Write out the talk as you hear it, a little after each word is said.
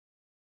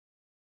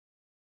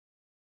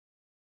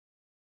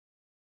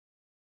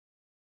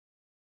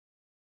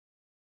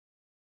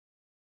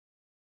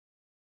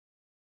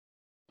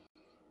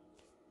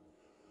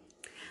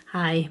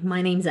Hi,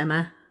 my name's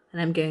Emma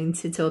and I'm going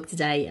to talk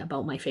today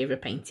about my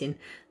favourite painting,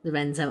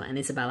 Lorenzo and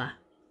Isabella.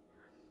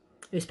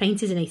 It was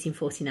painted in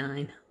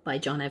 1849 by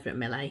John Everett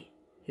Millais,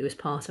 who was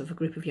part of a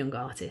group of young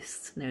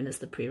artists known as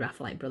the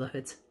Pre-Raphaelite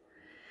Brotherhood.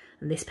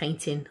 And this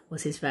painting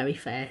was his very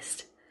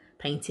first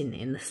painting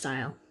in the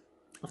style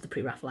of the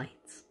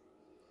Pre-Raphaelites.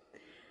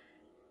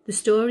 The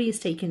story is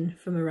taken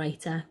from a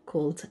writer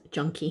called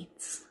John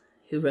Keats,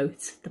 who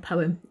wrote the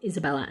poem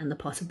Isabella and the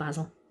Pot of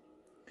Basil.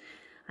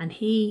 And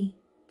he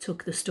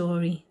took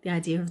the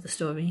idea of the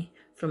story,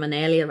 from an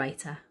earlier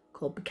writer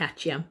called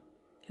Boccaccio,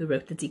 who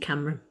wrote the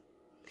Decameron.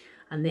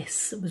 And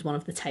this was one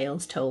of the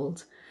tales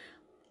told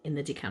in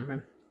the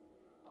Decameron.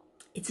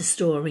 It's a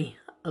story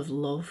of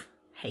love,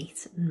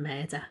 hate and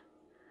murder.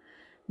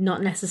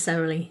 Not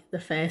necessarily the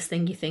first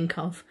thing you think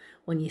of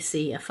when you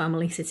see a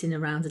family sitting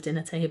around a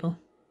dinner table,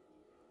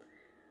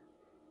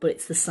 but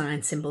it's the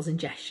signs, symbols and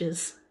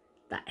gestures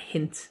that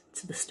hint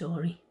to the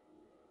story.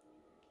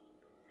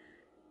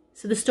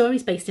 So the story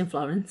is based in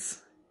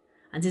Florence,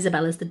 and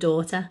Isabella's the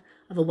daughter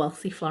of a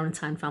wealthy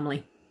Florentine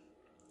family,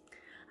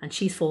 and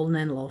she's fallen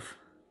in love.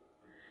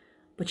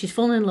 But she's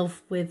fallen in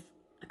love with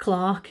a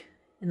clerk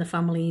in the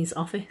family's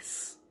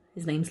office.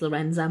 His name's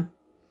Lorenzo.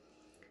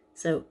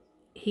 So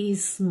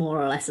he's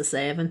more or less a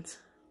servant,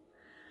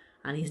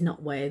 and he's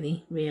not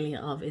worthy really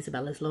of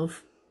Isabella's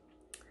love.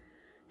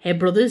 Her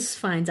brothers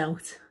find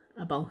out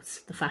about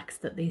the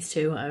fact that these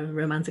two are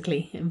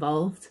romantically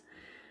involved,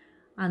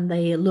 and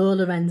they lure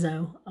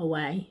Lorenzo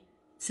away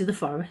to the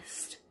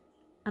forest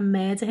and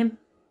murder him.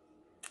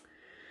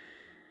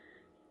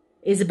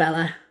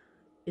 Isabella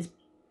is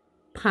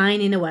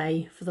pining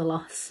away for the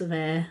loss of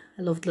her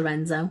loved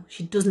Lorenzo.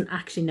 She doesn't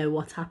actually know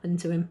what happened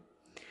to him.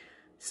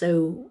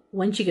 So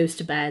when she goes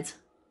to bed,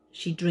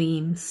 she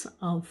dreams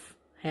of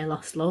her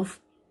lost love,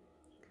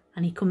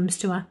 and he comes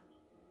to her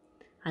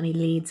and he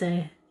leads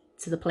her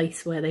to the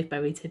place where they've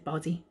buried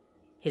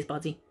his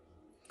body.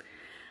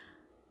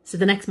 So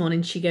the next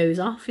morning she goes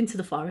off into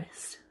the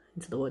forest,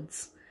 into the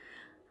woods,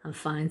 and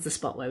finds the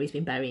spot where he's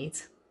been buried.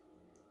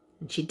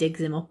 And she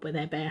digs him up with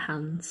her bare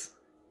hands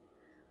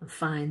and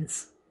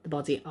finds the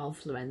body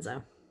of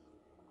Lorenzo.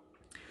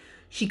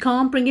 She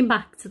can't bring him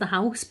back to the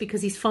house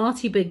because he's far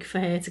too big for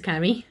her to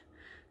carry.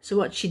 So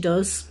what she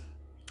does,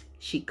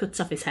 she cuts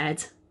off his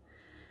head.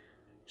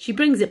 She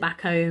brings it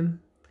back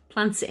home,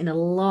 plants it in a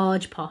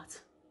large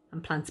pot,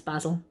 and plants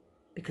basil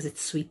because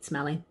it's sweet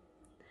smelling,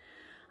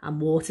 and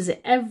waters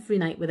it every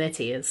night with her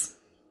tears.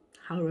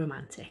 How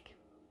romantic.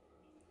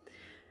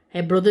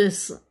 Her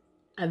brothers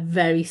are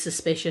very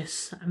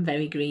suspicious and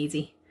very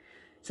greedy,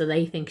 so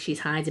they think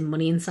she's hiding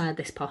money inside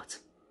this pot.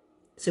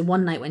 So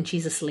one night when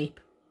she's asleep,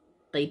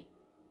 they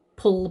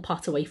pull the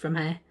pot away from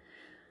her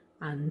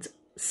and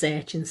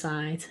search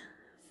inside,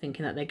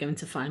 thinking that they're going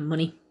to find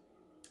money.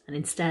 And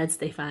instead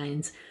they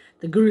find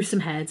the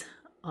gruesome head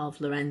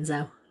of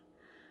Lorenzo.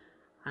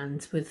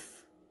 And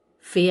with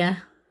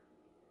fear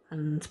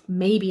and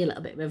maybe a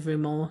little bit of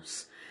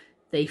remorse,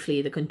 they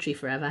flee the country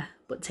forever,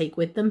 but take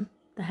with them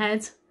the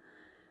head,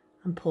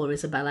 and poor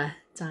Isabella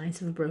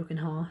dies of a broken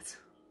heart.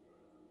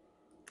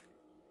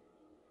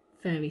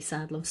 Very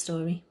sad love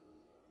story.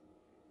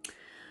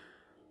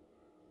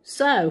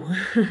 So,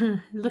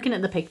 looking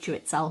at the picture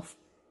itself,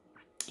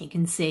 you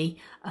can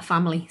see a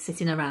family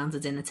sitting around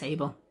a dinner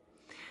table.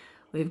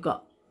 We've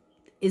got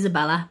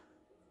Isabella,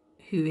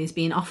 who is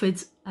being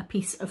offered a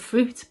piece of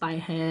fruit by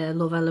her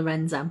lover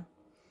Lorenzo.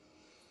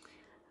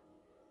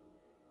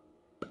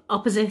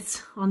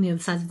 Opposite, on the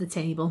other side of the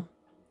table,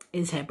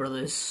 is her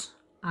brothers.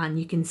 And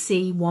you can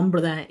see one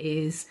brother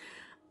is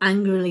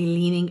angrily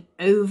leaning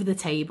over the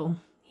table.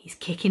 He's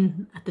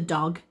kicking at the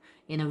dog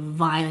in a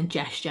violent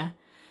gesture.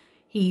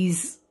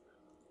 He's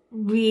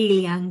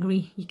really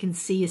angry. You can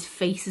see his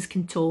face is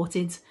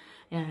contorted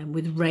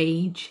with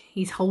rage.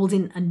 He's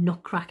holding a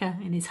nutcracker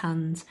in his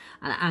hand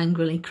and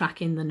angrily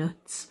cracking the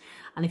nuts.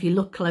 And if you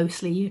look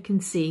closely, you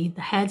can see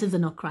the head of the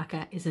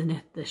nutcracker is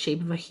in the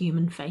shape of a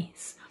human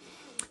face.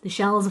 The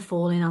shells are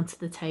falling onto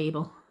the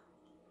table.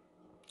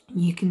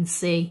 You can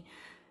see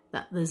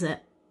that there's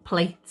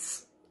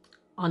plates.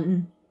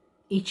 On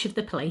each of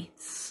the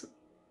plates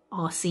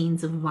are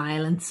scenes of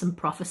violence and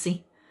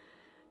prophecy.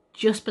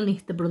 Just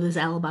beneath the brother's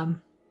elbow,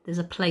 there's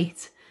a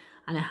plate,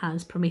 and it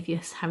has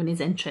Prometheus having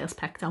his entrails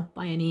pecked out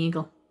by an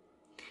eagle.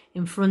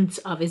 In front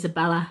of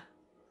Isabella,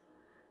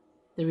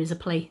 there is a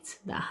plate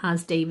that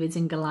has David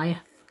and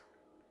Goliath,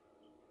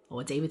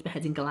 or David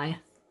beheading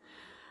Goliath.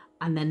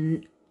 And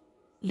then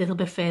a little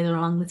bit further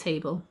along the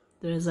table,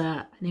 there is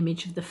an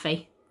image of the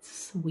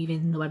Fates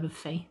weaving the web of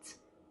fate.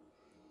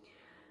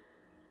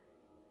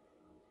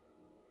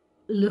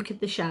 Look at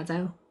the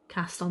shadow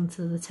cast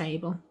onto the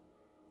table.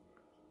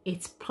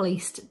 It's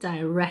placed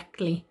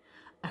directly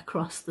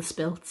across the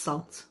spilt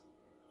salt,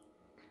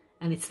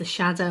 and it's the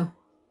shadow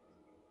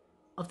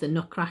of the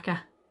nutcracker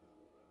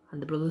and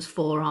the brother's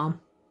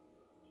forearm,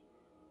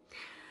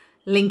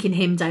 linking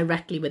him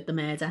directly with the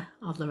murder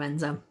of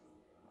Lorenzo.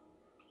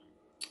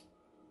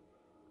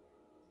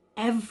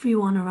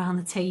 Everyone around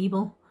the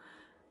table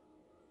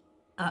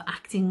are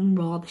acting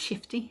rather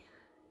shifty.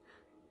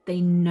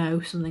 they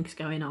know something's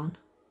going on.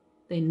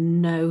 They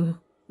know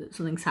that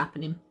something's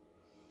happening.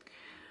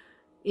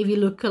 If you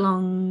look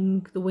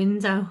along the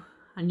window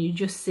and you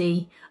just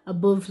see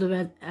above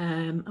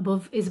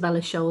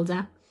Isabella's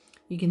shoulder,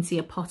 you can see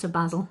a pot of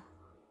basil.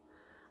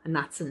 And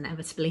that's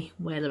inevitably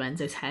where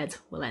Lorenzo's head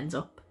will end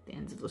up at the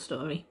end of the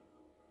story.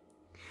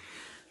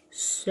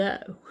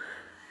 So,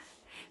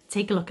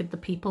 take a look at the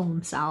people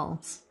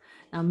themselves.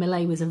 Now,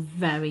 Millet was a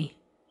very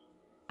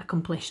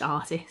accomplished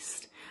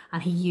artist,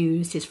 and he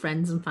used his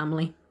friends and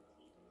family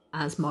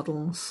as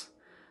models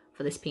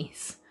for this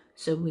piece.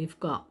 So we've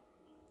got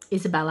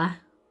Isabella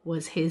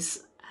was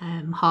his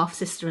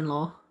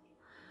half-sister-in-law,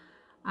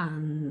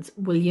 and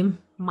William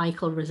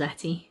Michael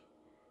Rossetti,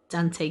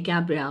 Dante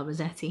Gabriel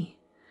Rossetti,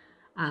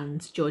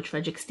 and George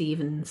Frederick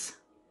Stevens.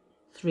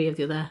 3 of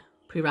the other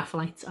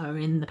Pre-Raphaelites are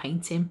in the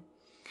painting.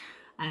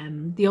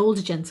 The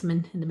older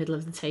gentleman in the middle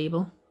of the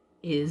table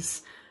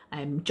is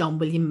John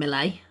William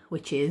Millet,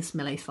 which is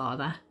Millet's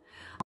father.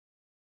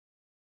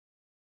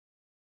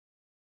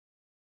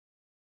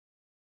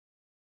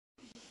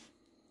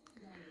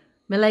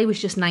 Millet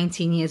was just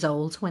 19 years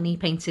old when he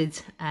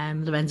painted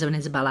Lorenzo and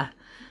Isabella,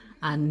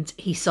 and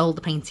he sold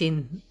the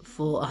painting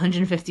for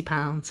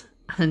 £150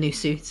 and a new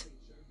suit.